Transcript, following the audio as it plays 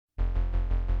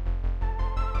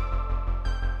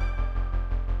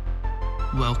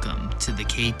Welcome to the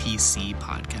KPC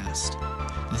podcast.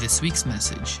 This week's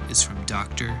message is from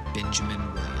Dr. Benjamin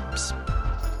Williams.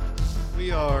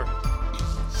 We are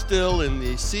still in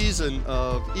the season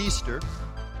of Easter,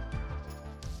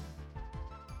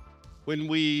 when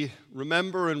we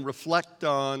remember and reflect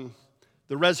on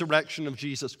the resurrection of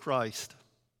Jesus Christ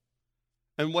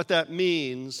and what that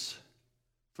means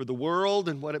for the world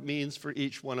and what it means for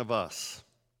each one of us.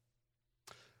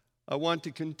 I want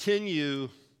to continue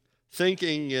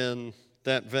thinking in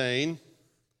that vein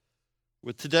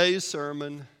with today's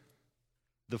sermon,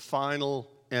 The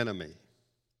Final Enemy.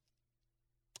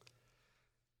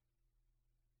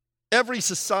 Every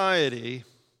society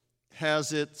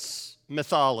has its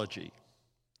mythology.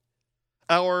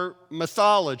 Our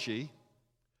mythology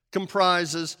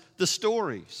comprises the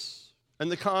stories and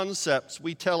the concepts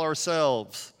we tell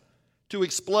ourselves to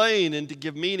explain and to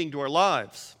give meaning to our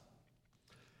lives.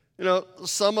 You know,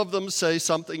 some of them say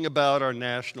something about our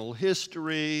national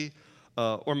history,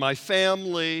 or my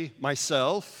family,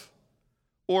 myself,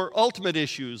 or ultimate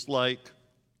issues like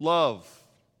love,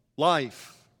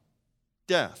 life,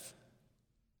 death.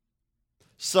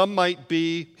 Some might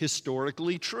be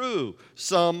historically true,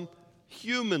 some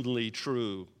humanly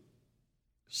true,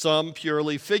 some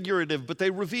purely figurative, but they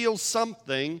reveal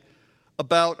something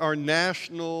about our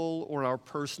national or our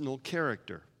personal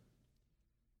character.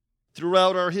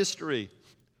 Throughout our history,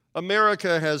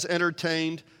 America has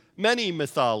entertained many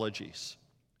mythologies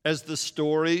as the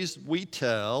stories we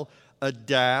tell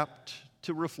adapt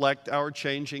to reflect our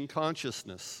changing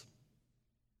consciousness.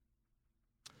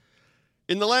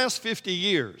 In the last 50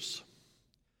 years,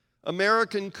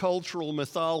 American cultural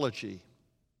mythology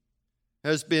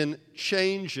has been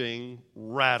changing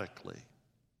radically.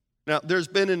 Now, there's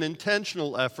been an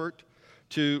intentional effort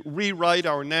to rewrite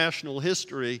our national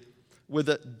history with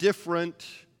a different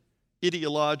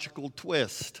ideological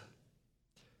twist.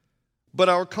 But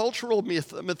our cultural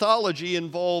mythology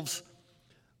involves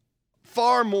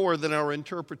far more than our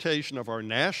interpretation of our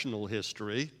national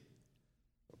history.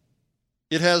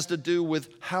 It has to do with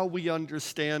how we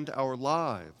understand our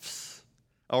lives,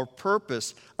 our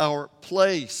purpose, our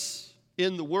place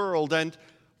in the world, and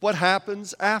what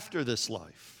happens after this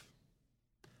life.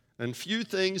 And few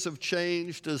things have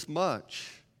changed as much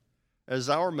as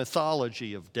our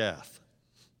mythology of death.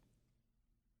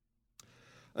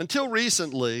 Until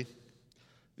recently,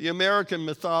 the American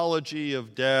mythology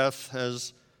of death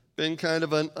has been kind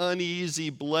of an uneasy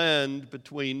blend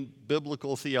between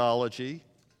biblical theology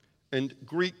and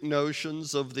Greek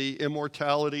notions of the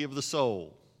immortality of the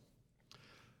soul.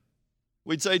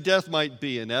 We'd say death might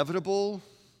be inevitable,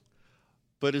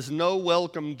 but is no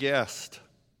welcome guest,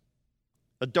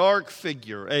 a dark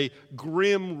figure, a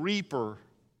grim reaper,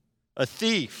 a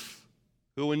thief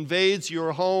who invades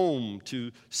your home to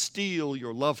steal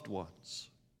your loved ones.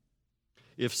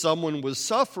 If someone was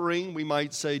suffering, we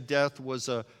might say death was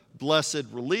a blessed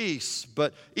release,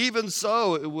 but even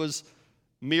so, it was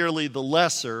merely the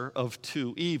lesser of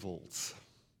two evils.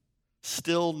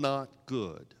 Still not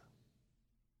good.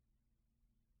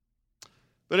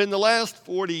 But in the last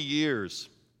 40 years,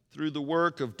 through the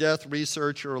work of death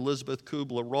researcher Elisabeth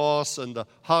Kubler-Ross and the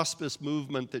hospice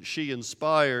movement that she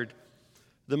inspired,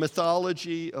 the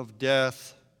mythology of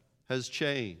death has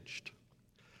changed.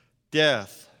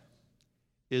 Death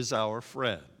is our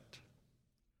friend.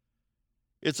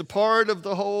 It's a part of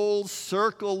the whole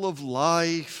circle of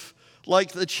life,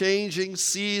 like the changing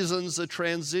seasons, a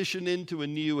transition into a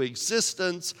new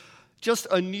existence, just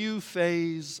a new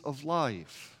phase of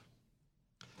life.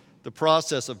 The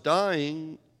process of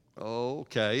dying,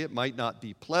 it might not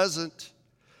be pleasant,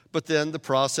 but then the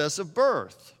process of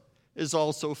birth is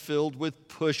also filled with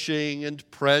pushing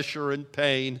and pressure and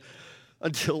pain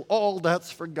until all that's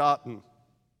forgotten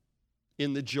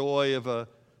in the joy of a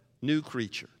new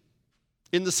creature.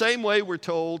 In the same way, we're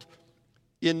told,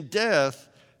 in death,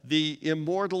 the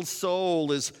immortal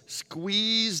soul is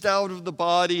squeezed out of the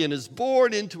body and is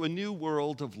born into a new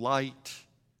world of light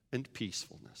and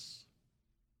peacefulness.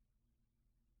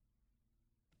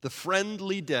 The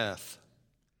friendly death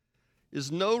is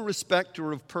no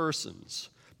respecter of persons,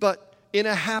 but in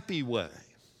a happy way.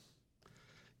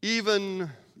 Even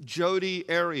Jodi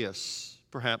Arias,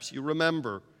 perhaps you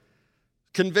remember,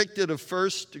 convicted of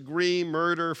first-degree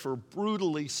murder for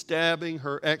brutally stabbing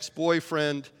her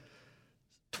ex-boyfriend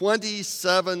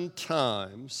 27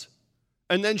 times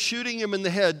and then shooting him in the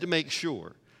head to make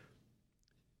sure,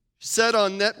 said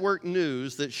on network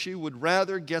news that she would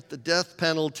rather get the death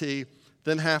penalty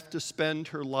than have to spend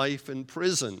her life in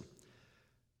prison.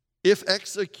 If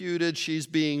executed, she's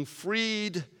being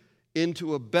freed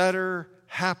into a better,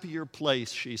 happier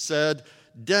place, she said,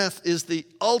 death is the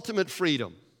ultimate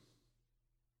freedom.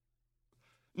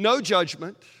 No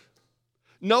judgment,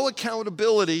 no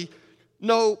accountability,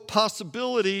 no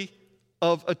possibility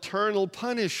of eternal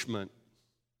punishment.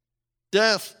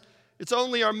 Death, it's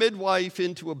only our midwife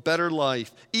into a better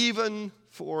life, even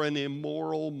for an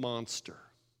immoral monster.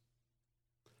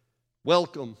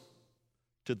 Welcome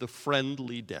to the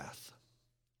friendly death.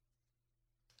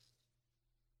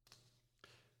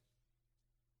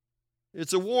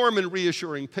 It's a warm and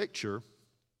reassuring picture,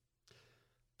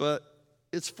 but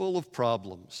it's full of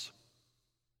problems.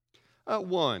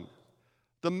 One,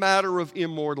 the matter of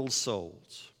immortal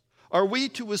souls. Are we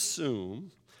to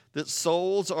assume that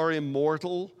souls are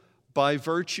immortal by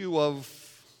virtue of,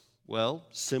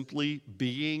 simply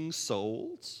being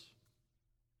souls?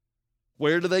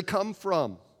 Where do they come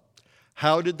from?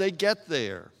 How did they get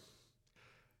there?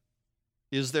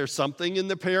 Is there something in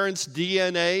the parents'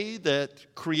 DNA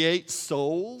that creates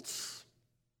souls?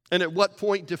 And at what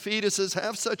point do fetuses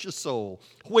have such a soul?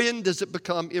 When does it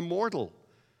become immortal?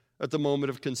 At the moment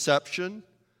of conception,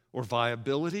 or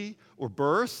viability, or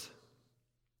birth?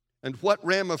 And what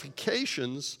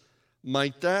ramifications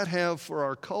might that have for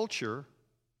our culture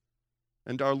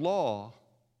and our law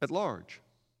at large?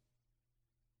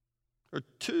 Or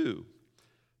two,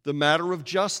 the matter of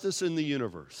justice in the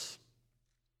universe.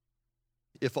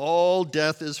 If all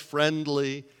death is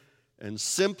friendly and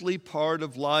simply part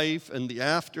of life and the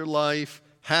afterlife,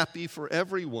 happy for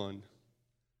everyone,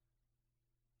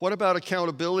 what about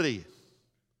accountability?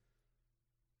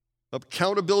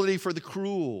 Accountability for the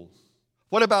cruel.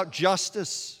 What about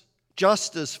justice?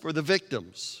 Justice for the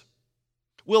victims.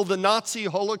 Will the Nazi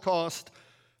Holocaust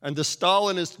and the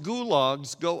Stalinist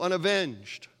gulags go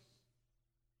unavenged?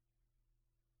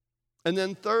 And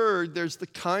then third, there's the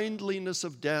kindliness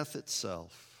of death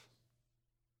itself.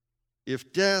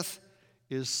 If death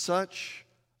is such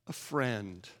a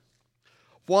friend,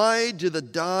 why do the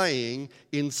dying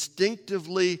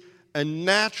instinctively and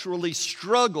naturally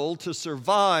struggle to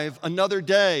survive another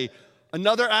day,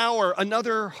 another hour,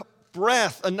 another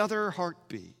breath, another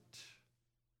heartbeat?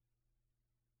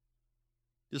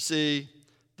 You see,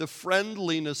 the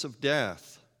friendliness of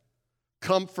death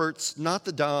comforts not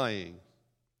the dying,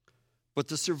 but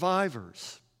the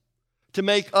survivors, to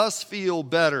make us feel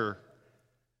better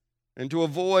and to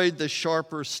avoid the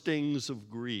sharper stings of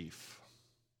grief.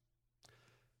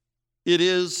 It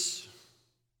is,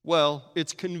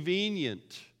 it's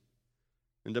convenient.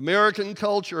 And American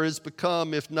culture has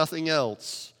become, if nothing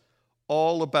else,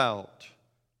 all about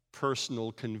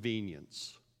personal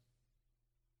convenience.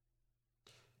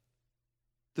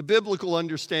 The biblical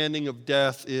understanding of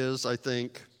death is, I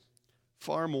think,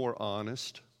 far more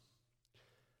honest.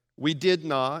 We did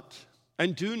not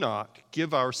and do not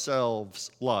give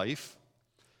ourselves life,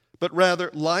 but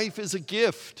rather life is a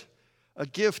gift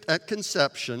at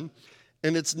conception,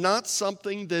 and it's not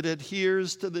something that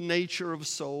adheres to the nature of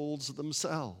souls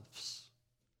themselves.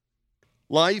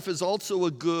 Life is also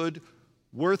a good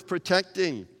worth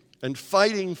protecting and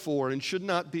fighting for and should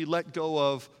not be let go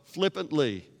of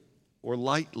flippantly or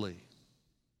lightly.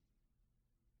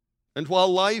 And while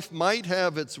life might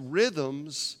have its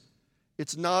rhythms,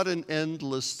 it's not an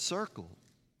endless circle.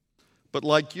 But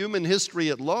like human history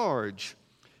at large,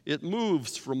 it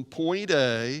moves from point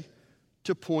A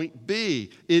to point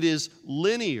B. It is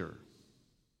linear.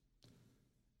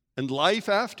 And life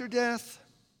after death,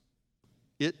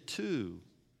 it too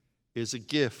is a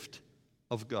gift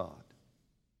of God.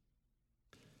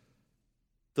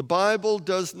 The Bible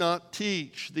does not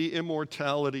teach the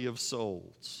immortality of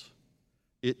souls.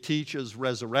 It teaches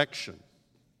resurrection.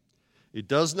 It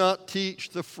does not teach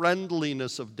the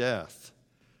friendliness of death.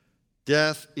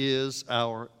 Death is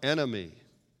our enemy,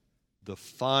 the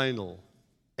final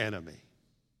enemy.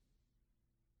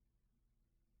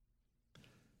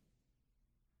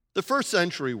 The first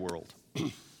century world,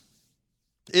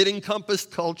 it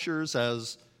encompassed cultures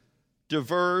as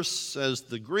diverse as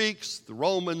the Greeks, the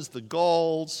Romans, the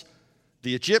Gauls,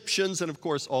 the Egyptians, and of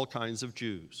course all kinds of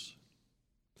Jews.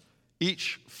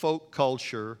 Each folk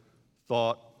culture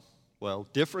thought,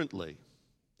 differently.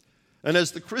 And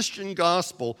as the Christian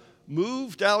gospel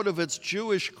moved out of its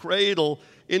Jewish cradle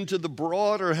into the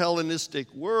broader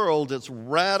Hellenistic world, its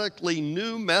radically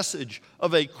new message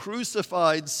of a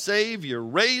crucified Savior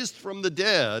raised from the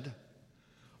dead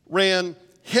ran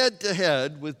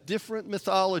head-to-head with different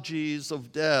mythologies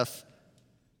of death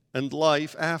and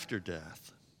life after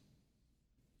death.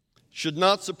 It should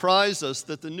not surprise us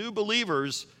that the new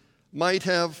believers might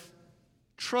have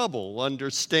trouble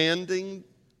understanding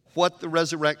what the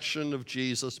resurrection of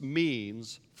Jesus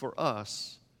means for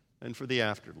us and for the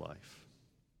afterlife.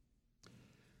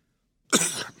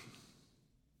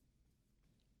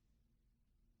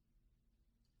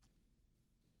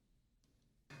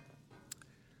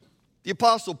 The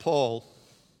Apostle Paul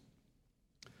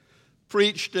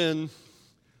preached in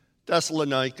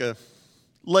Thessalonica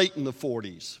late in the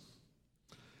 40s.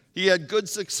 He had good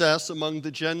success among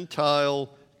the Gentile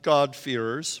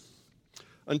God-fearers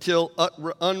until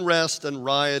unrest and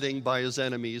rioting by his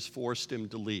enemies forced him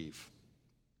to leave.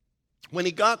 When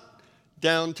he got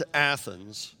down to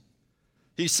Athens,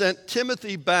 he sent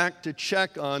Timothy back to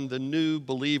check on the new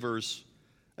believers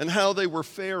and how they were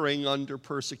faring under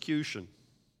persecution.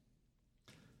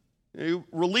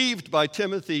 Relieved by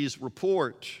Timothy's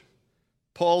report,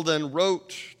 Paul then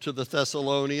wrote to the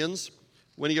Thessalonians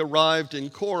when he arrived in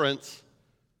Corinth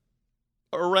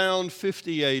around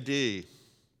 50 AD.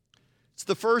 It's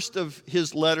the first of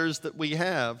his letters that we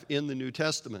have in the New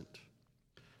Testament.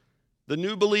 The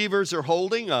new believers are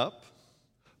holding up,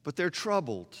 but they're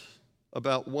troubled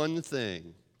about one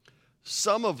thing.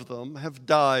 Some of them have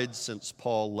died since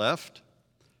Paul left,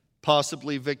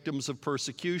 possibly victims of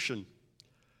persecution.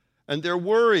 And they're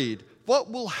worried, what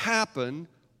will happen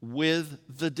with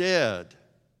the dead?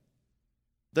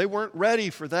 They weren't ready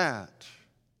for that.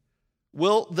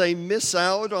 Will they miss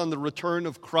out on the return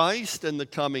of Christ and the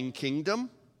coming kingdom?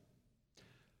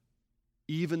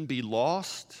 Even be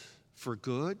lost for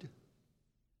good?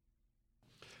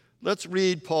 Let's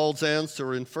read Paul's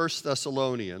answer in 1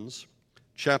 Thessalonians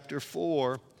chapter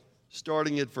 4,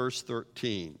 starting at verse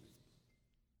 13.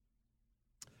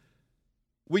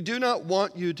 We do not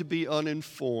want you to be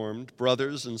uninformed,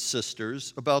 brothers and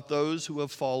sisters, about those who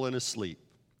have fallen asleep,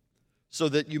 so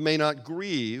that you may not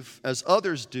grieve as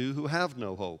others do who have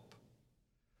no hope.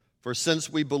 For since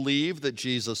we believe that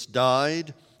Jesus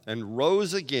died and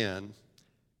rose again,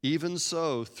 even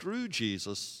so, through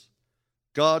Jesus,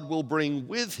 God will bring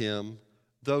with him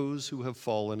those who have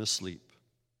fallen asleep.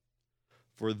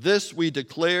 For this we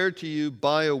declare to you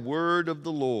by a word of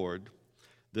the Lord,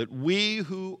 that we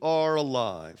who are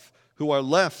alive, who are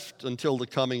left until the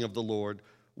coming of the Lord,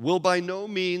 will by no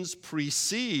means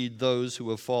precede those who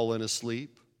have fallen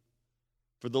asleep.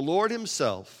 For the Lord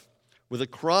himself, with a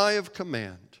cry of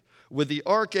command, with the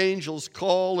archangel's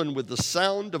call, and with the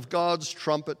sound of God's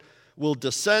trumpet, will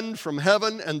descend from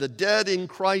heaven, and the dead in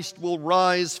Christ will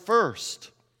rise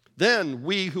first. Then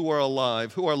we who are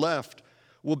alive, who are left,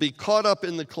 will be caught up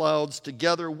in the clouds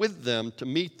together with them to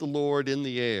meet the Lord in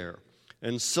the air.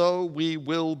 And so we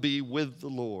will be with the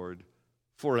Lord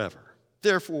forever.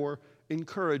 Therefore,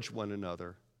 encourage one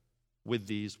another with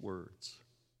these words.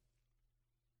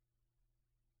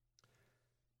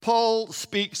 Paul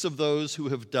speaks of those who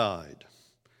have died.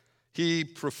 He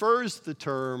prefers the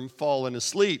term fallen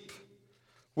asleep,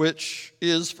 which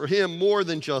is for him more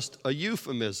than just a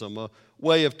euphemism, a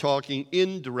way of talking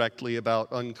indirectly about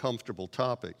uncomfortable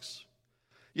topics.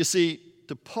 You see,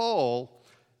 to Paul,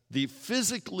 the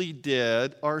physically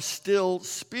dead are still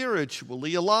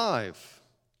spiritually alive,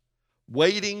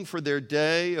 waiting for their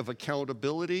day of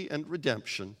accountability and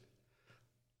redemption,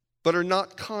 but are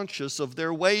not conscious of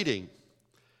their waiting.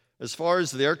 As far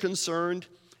as they're concerned,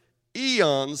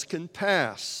 eons can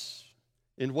pass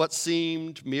in what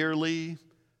seemed merely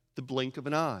the blink of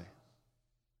an eye.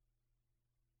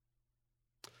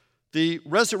 The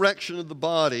resurrection of the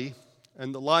body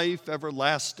and the life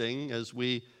everlasting, as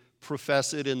we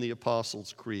profess it in the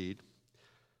Apostles' Creed,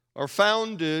 are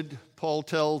founded, Paul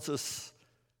tells us,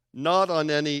 not on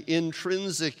any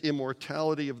intrinsic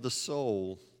immortality of the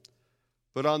soul,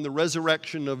 but on the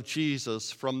resurrection of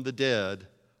Jesus from the dead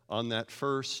on that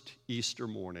first Easter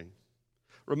morning.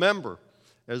 Remember,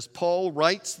 as Paul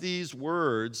writes these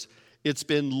words, it's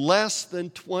been less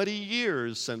than 20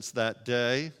 years since that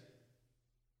day.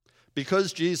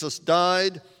 Because Jesus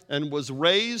died and was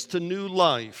raised to new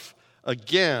life,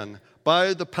 again,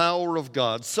 by the power of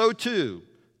God, so too,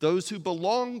 those who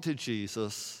belong to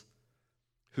Jesus,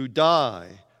 who die,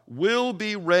 will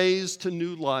be raised to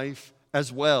new life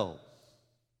as well.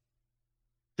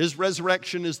 His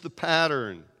resurrection is the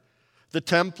pattern, the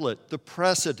template, the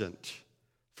precedent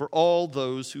for all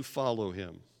those who follow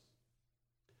him.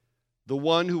 The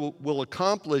one who will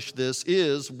accomplish this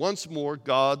is, once more,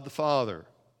 God the Father.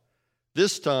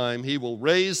 This time, he will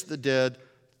raise the dead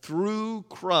through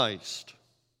Christ.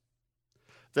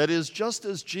 That is, just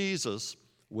as Jesus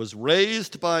was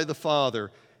raised by the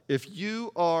Father, if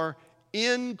you are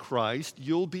in Christ,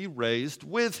 you'll be raised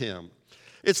with him.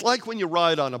 It's like when you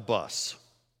ride on a bus,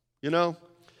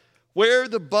 Where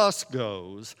the bus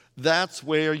goes, that's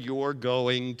where you're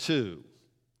going to,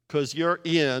 because you're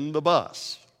in the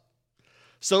bus.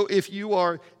 So if you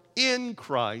are in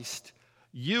Christ,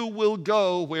 you will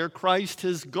go where Christ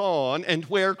has gone and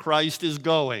where Christ is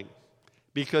going,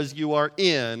 because you are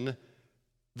in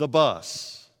the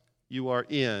bus. You are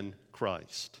in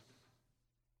Christ.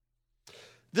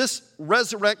 This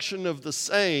resurrection of the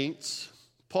saints,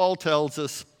 Paul tells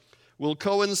us, will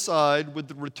coincide with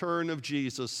the return of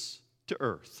Jesus to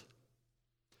earth.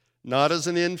 Not as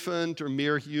an infant or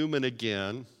mere human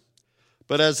again,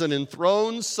 but as an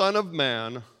enthroned Son of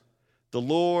Man, the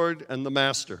Lord and the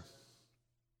Master.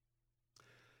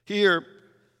 Here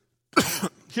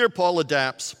Paul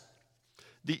adapts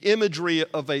the imagery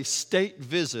of a state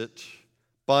visit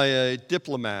by a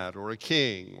diplomat or a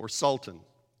king or sultan.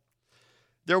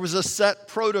 There was a set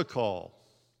protocol.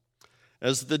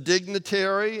 As the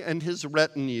dignitary and his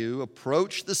retinue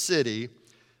approach the city,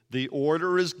 the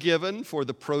order is given for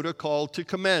the protocol to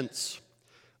commence.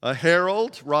 A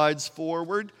herald rides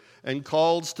forward and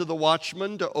calls to the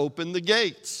watchman to open the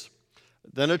gates.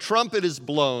 Then a trumpet is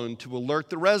blown to alert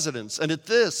the residents, and at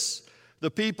this,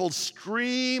 the people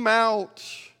stream out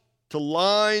to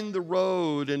line the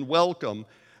road in welcome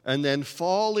and then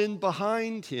fall in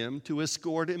behind him to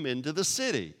escort him into the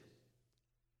city.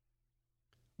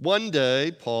 One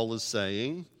day, Paul is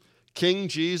saying, King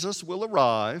Jesus will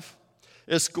arrive,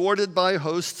 escorted by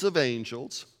hosts of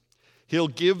angels. He'll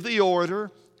give the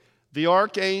order, the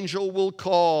archangel will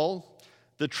call,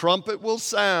 the trumpet will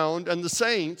sound, and the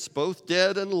saints, both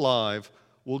dead and alive,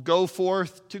 will go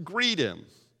forth to greet him.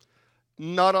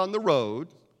 Not on the road,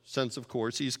 since, of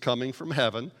course, he's coming from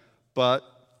heaven, but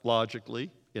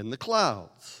logically in the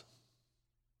clouds.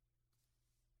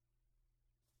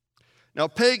 Now,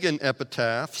 pagan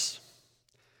epitaphs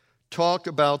talk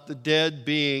about the dead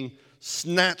being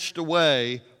snatched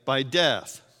away by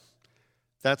death.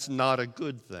 That's not a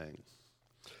good thing.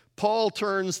 Paul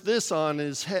turns this on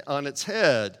its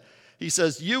head. He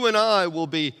says, you and I will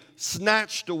be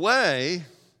snatched away,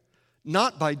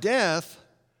 not by death,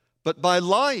 but by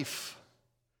life,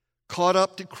 caught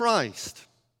up to Christ.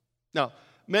 Now,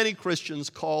 many Christians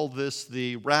call this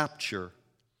the rapture.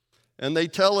 And they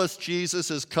tell us Jesus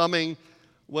is coming,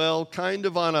 well, kind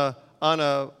of on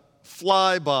a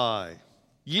flyby,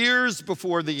 years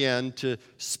before the end, to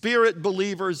spirit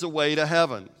believers away to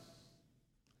heaven.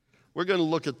 We're going to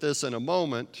look at this in a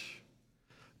moment.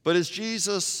 But is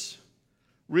Jesus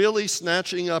really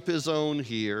snatching up his own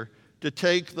here to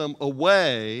take them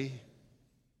away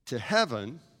to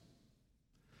heaven?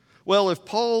 Well, if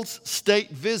Paul's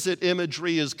state visit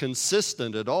imagery is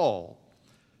consistent at all,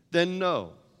 then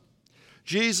no.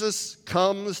 Jesus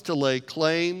comes to lay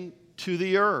claim to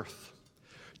the earth,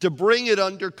 to bring it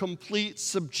under complete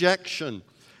subjection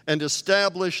and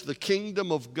establish the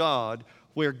kingdom of God,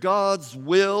 where God's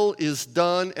will is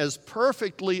done as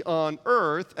perfectly on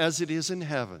earth as it is in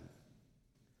heaven.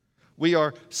 We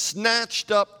are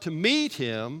snatched up to meet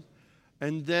him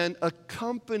and then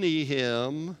accompany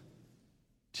him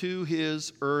to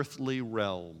his earthly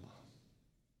realm.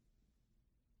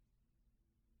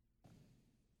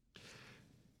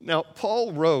 Now,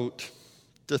 Paul wrote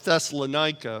to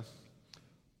Thessalonica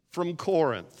from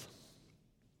Corinth.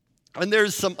 And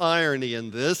there's some irony in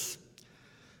this,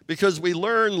 because we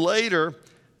learn later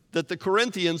that the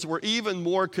Corinthians were even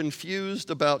more confused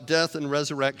about death and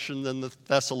resurrection than the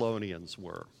Thessalonians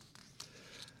were.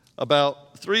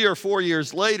 About 3 or 4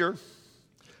 years later,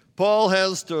 Paul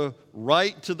has to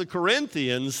write to the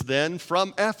Corinthians then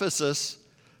from Ephesus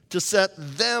to set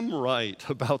them right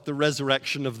about the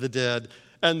resurrection of the dead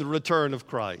and the return of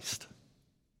Christ.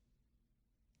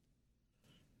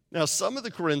 Now, some of the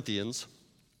Corinthians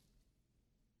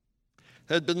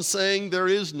had been saying there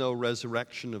is no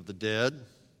resurrection of the dead.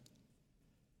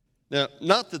 Now,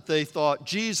 not that they thought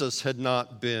Jesus had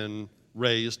not been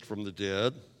raised from the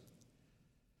dead.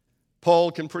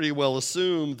 Paul can pretty well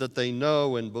assume that they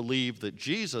know and believe that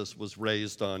Jesus was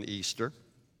raised on Easter.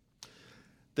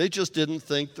 They just didn't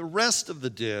think the rest of the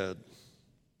dead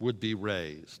would be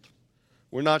raised.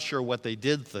 We're not sure what they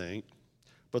did think,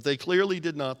 but they clearly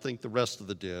did not think the rest of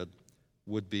the dead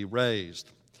would be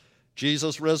raised.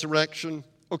 Jesus' resurrection,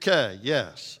 okay,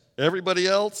 yes. Everybody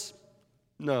else,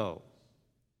 no.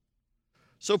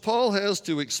 So Paul has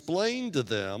to explain to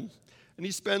them, and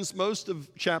he spends most of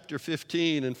chapter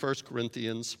 15 in 1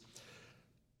 Corinthians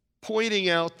pointing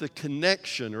out the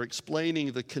connection or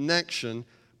explaining the connection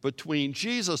between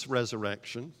Jesus'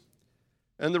 resurrection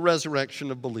and the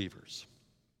resurrection of believers.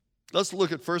 Let's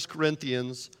look at 1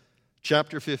 Corinthians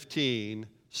chapter 15,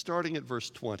 starting at verse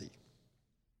 20.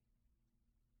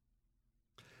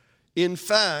 In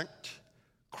fact,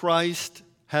 Christ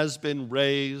has been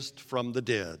raised from the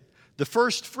dead, the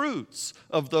first fruits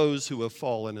of those who have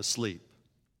fallen asleep.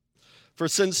 For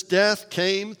since death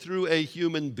came through a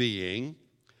human being,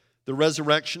 the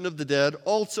resurrection of the dead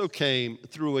also came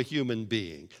through a human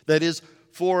being. That is,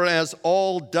 for as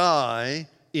all die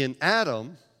in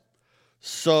Adam,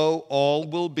 so all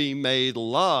will be made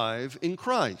alive in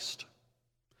Christ,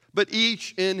 but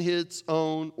each in its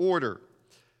own order.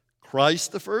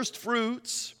 Christ the first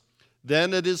fruits,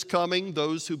 then it is coming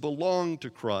those who belong to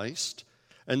Christ,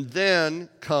 and then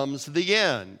comes the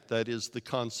end, that is, the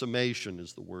consummation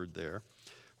is the word there,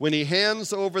 when he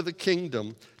hands over the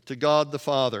kingdom to God the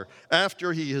Father,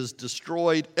 after he has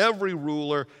destroyed every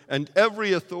ruler and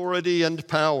every authority and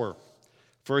power.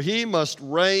 For he must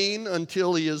reign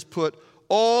until he has put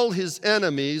all his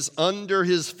enemies under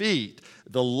his feet.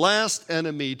 The last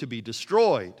enemy to be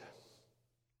destroyed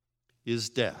is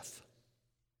death.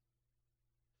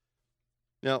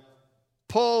 Now,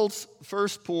 Paul's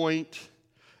first point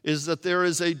is that there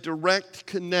is a direct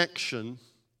connection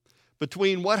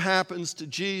between what happens to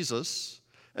Jesus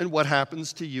and what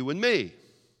happens to you and me.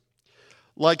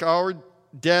 Like our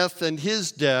death and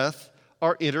his death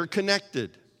are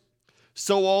interconnected,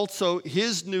 so also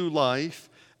his new life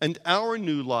and our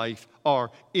new life are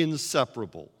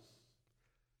inseparable.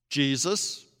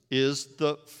 Jesus is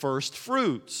the first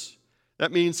fruits.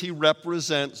 That means he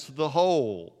represents the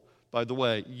whole. By the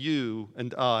way, you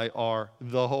and I are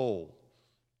the whole.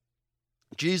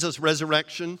 Jesus'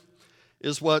 resurrection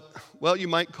is what, well, you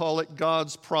might call it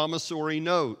God's promissory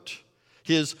note,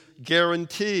 his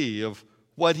guarantee of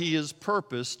what he has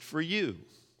purposed for you.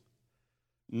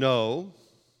 No,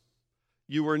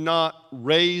 you were not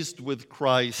raised with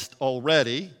Christ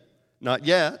already, not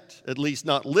yet, at least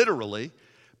not literally,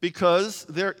 because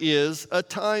there is a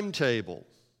timetable,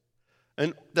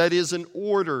 and that is an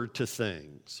order to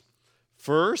things.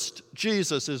 First,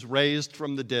 Jesus is raised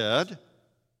from the dead.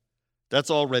 That's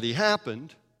already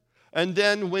happened. And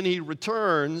then when he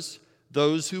returns,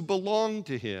 those who belong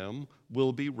to him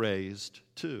will be raised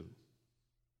too.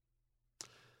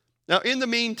 Now, in the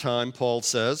meantime, Paul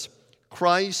says,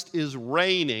 Christ is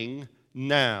reigning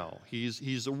now.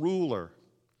 He's a ruler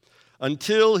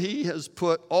until he has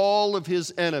put all of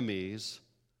his enemies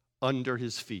under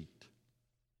his feet.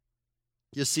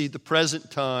 You see, the present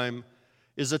time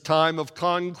is a time of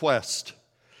conquest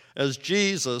as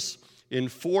Jesus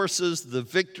enforces the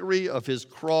victory of his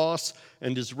cross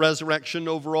and his resurrection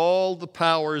over all the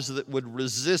powers that would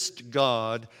resist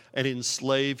God and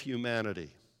enslave humanity.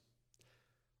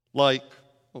 Like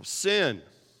sin,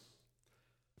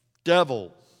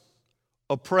 devil,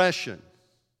 oppression,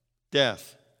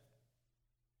 death.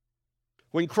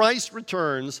 When Christ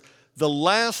returns, the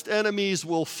last enemies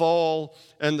will fall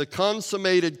and the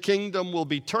consummated kingdom will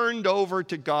be turned over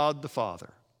to God the Father.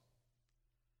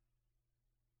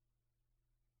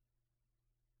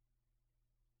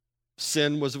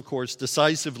 Sin was, of course,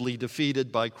 decisively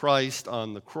defeated by Christ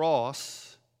on the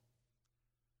cross.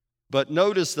 But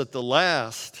notice that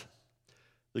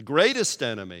the greatest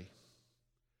enemy,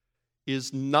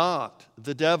 is not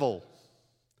the devil,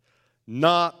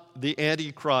 not the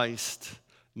Antichrist,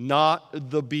 not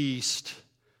the beast,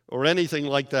 or anything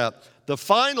like that. The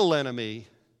final enemy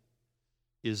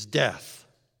is death.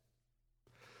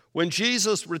 When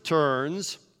Jesus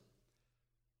returns,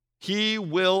 he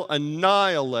will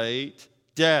annihilate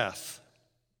death.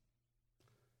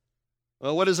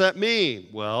 Well, what does that mean?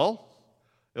 Well,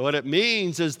 what it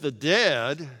means is the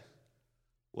dead,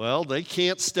 well, they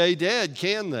can't stay dead,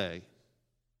 can they?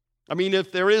 I mean,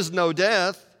 if there is no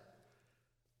death,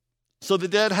 so the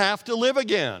dead have to live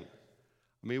again.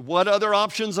 I mean, what other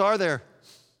options are there?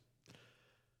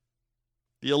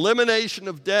 The elimination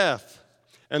of death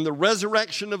and the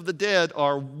resurrection of the dead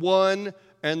are one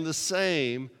and the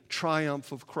same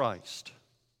triumph of Christ.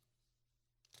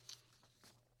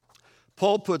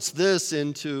 Paul puts this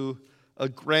into a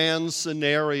grand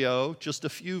scenario just a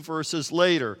few verses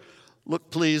later. Look,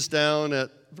 please, down at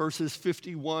verses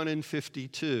 51 and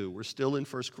 52. We're still in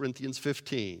 1 Corinthians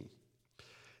 15.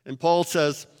 And Paul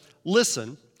says,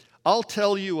 "Listen, I'll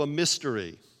tell you a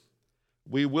mystery.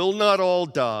 We will not all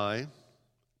die,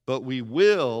 but we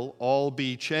will all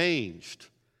be changed.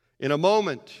 In a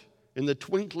moment, in the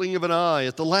twinkling of an eye,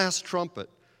 at the last trumpet.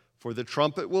 For the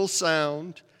trumpet will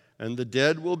sound, and the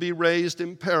dead will be raised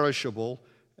imperishable,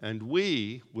 and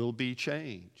we will be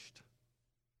changed."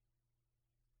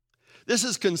 This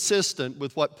is consistent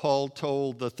with what Paul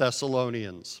told the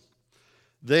Thessalonians.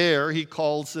 There, he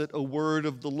calls it a word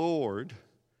of the Lord.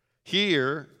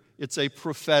 Here, it's a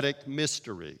prophetic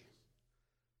mystery,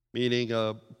 meaning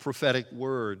a prophetic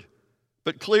word.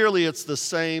 But clearly, it's the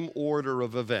same order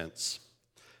of events.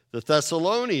 The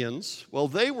Thessalonians, well,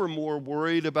 they were more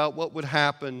worried about what would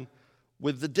happen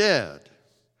with the dead.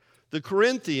 The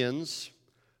Corinthians,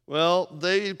 well,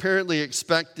 they apparently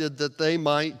expected that they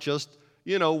might just,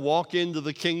 walk into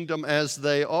the kingdom as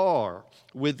they are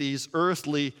with these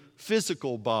earthly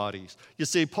physical bodies. You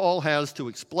see, Paul has to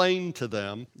explain to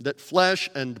them that flesh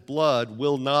and blood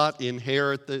will not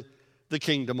inherit the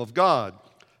kingdom of God,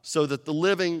 so that the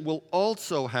living will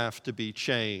also have to be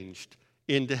changed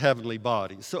into heavenly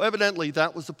bodies. So evidently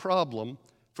that was a problem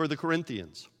for the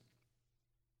Corinthians.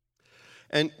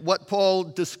 And what Paul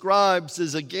describes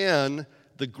is, again,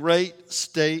 the great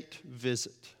state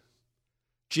visit.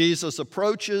 Jesus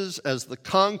approaches as the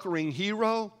conquering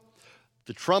hero.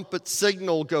 The trumpet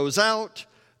signal goes out.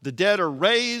 The dead are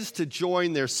raised to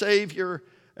join their Savior.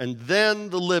 And then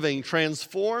the living,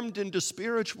 transformed into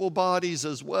spiritual bodies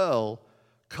as well,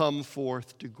 come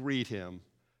forth to greet him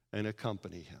and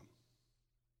accompany him.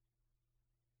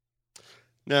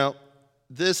 Now,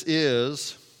 this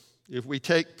is, if we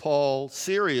take Paul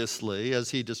seriously as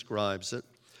he describes it,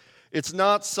 it's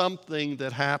not something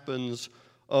that happens,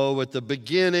 at the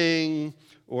beginning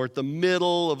or at the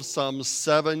middle of some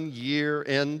 7-year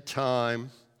end time.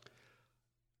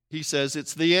 He says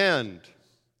it's the end,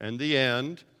 and the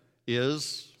end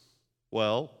is,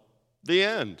 the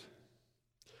end.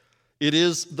 It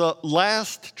is the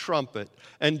last trumpet,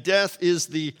 and death is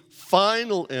the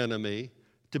final enemy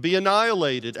to be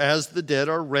annihilated as the dead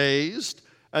are raised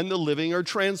and the living are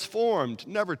transformed,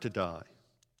 never to die.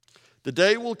 The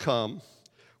day will come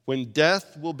when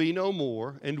death will be no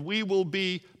more, and we will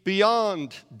be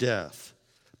beyond death,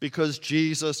 because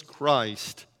Jesus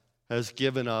Christ has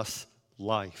given us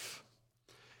life.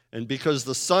 And because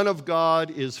the Son of God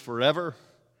is forever,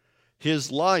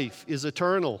 his life is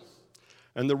eternal.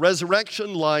 And the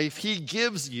resurrection life he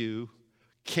gives you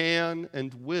can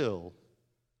and will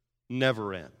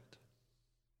never end.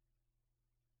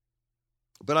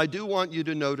 But I do want you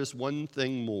to notice one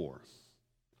thing more.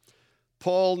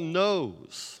 Paul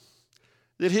knows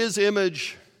that his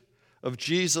image of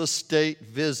Jesus' state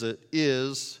visit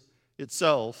is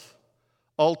itself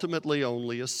ultimately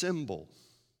only a symbol.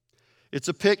 It's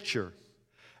a picture,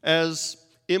 as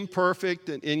imperfect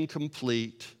and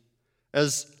incomplete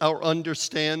as our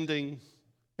understanding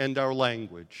and our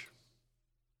language.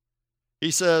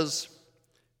 He says,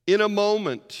 in a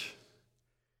moment,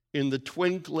 in the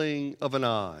twinkling of an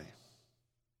eye.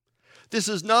 This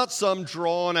is not some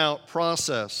drawn-out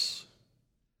process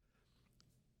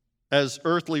as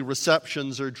earthly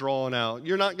receptions are drawn out.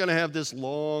 You're not going to have this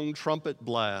long trumpet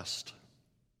blast.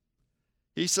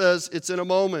 He says it's in a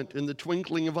moment, in the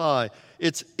twinkling of an eye.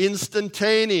 It's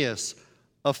instantaneous,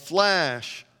 a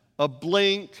flash, a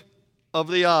blink of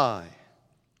the eye.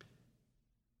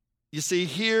 You see,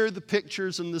 here the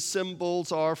pictures and the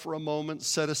symbols are for a moment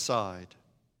set aside.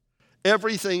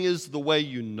 Everything is the way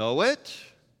you know it,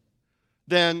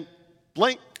 then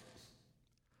blink,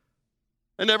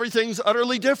 and everything's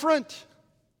utterly different.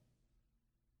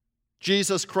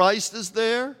 Jesus Christ is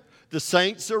there. The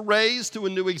saints are raised to a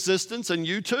new existence, and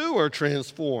you too are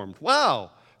transformed.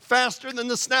 Wow, faster than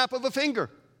the snap of a finger.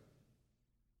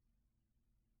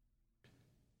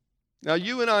 Now,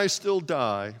 you and I still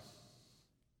die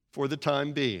for the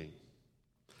time being.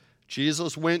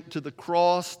 Jesus went to the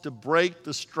cross to break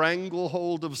the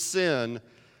stranglehold of sin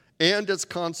and its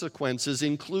consequences,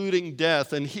 including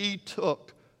death, and he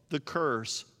took the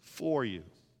curse for you.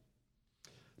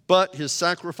 But his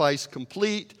sacrifice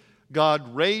complete,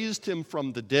 God raised him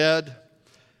from the dead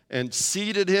and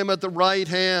seated him at the right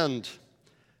hand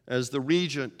as the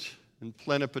regent and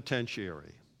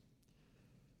plenipotentiary.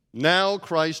 Now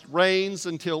Christ reigns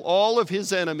until all of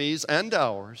his enemies and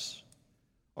ours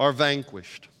are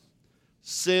vanquished.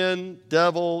 Sin,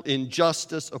 devil,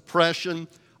 injustice, oppression,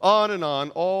 on and on,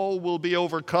 all will be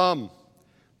overcome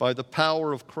by the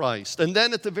power of Christ. And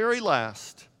then at the very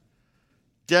last,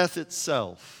 death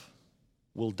itself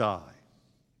will die.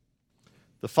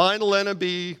 The final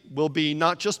enemy will be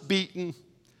not just beaten,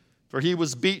 for he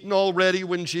was beaten already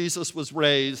when Jesus was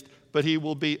raised, but he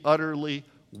will be utterly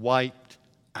wiped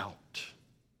out.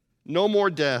 No more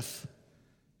death,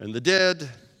 and the dead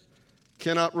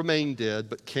cannot remain dead,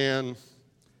 but can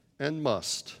and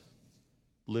must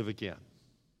live again.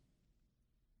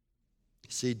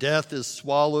 See, death is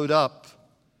swallowed up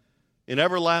in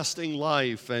everlasting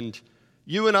life, and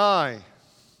you and I,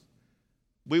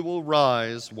 we will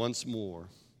rise once more,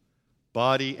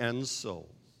 body and soul.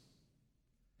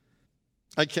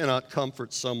 I cannot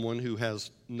comfort someone who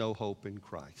has no hope in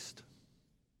Christ.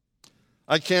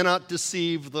 I cannot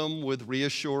deceive them with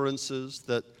reassurances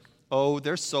that,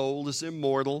 their soul is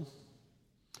immortal.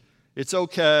 It's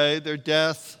okay, their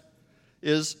death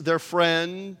is their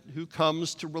friend who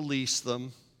comes to release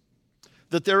them,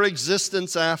 that their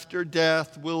existence after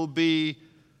death will be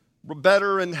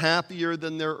better and happier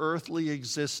than their earthly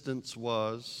existence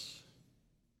was.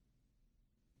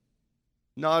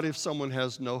 Not if someone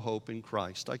has no hope in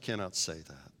Christ. I cannot say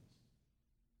that.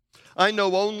 I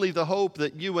know only the hope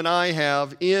that you and I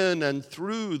have in and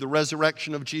through the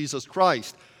resurrection of Jesus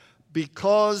Christ.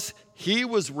 Because he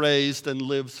was raised and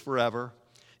lives forever,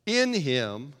 in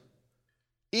him,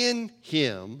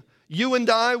 you and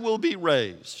I will be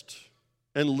raised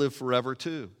and live forever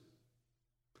too.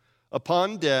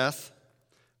 Upon death,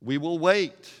 we will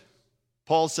wait.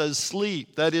 Paul says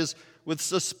sleep, that is, with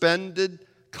suspended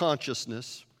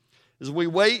consciousness, as we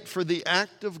wait for the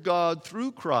act of God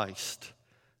through Christ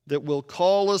that will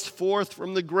call us forth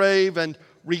from the grave and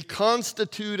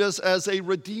reconstitute us as a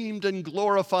redeemed and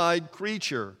glorified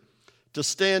creature to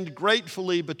stand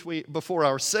gratefully before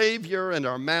our Savior and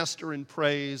our Master in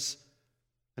praise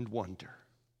and wonder.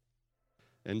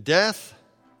 And death,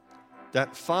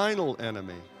 that final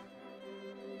enemy,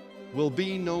 will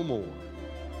be no more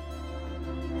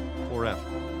forever.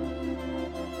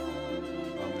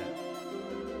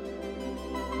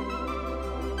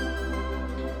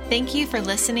 Thank you for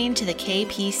listening to the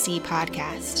KPC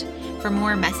podcast. For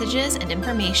more messages and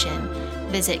information,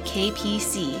 visit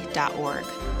kpc.org.